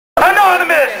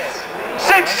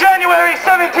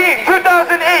17,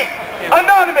 2008,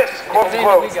 anonymous, quote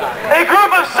unquote, a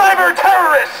group of cyber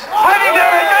terrorists hiding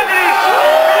their identities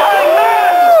behind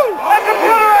masks and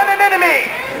computer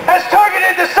anonymity has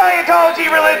targeted the Scientology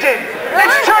religion,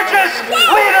 its churches,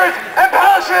 leaders, and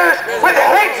publishers with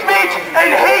hate speech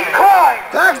and hate crime.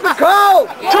 Tactical!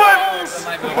 To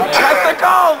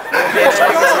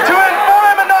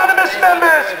inform anonymous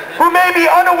members who may be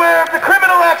unaware of the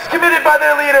criminal acts committed by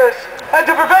their leaders, and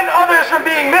to prevent others from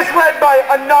being misled by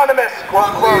anonymous,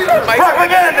 quote-unquote,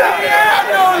 propaganda.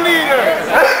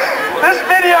 This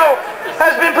video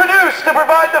has been produced to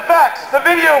provide the facts. The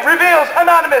video reveals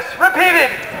anonymous, repeated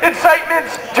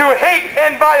incitements to hate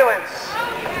and violence.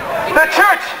 The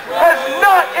church has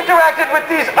not interacted with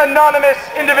these anonymous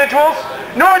individuals,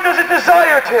 nor does it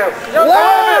desire to.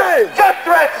 However, death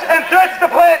threats and threats to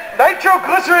plant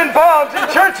nitroglycerin bombs in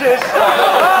churches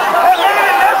have made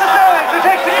it necessary to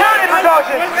take security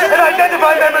precautions and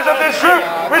identify members of this group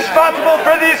responsible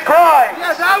for these crimes.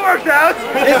 Yes, that worked out.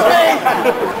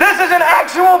 This is an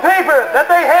actual paper that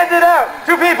they handed out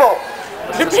to people.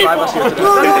 To people.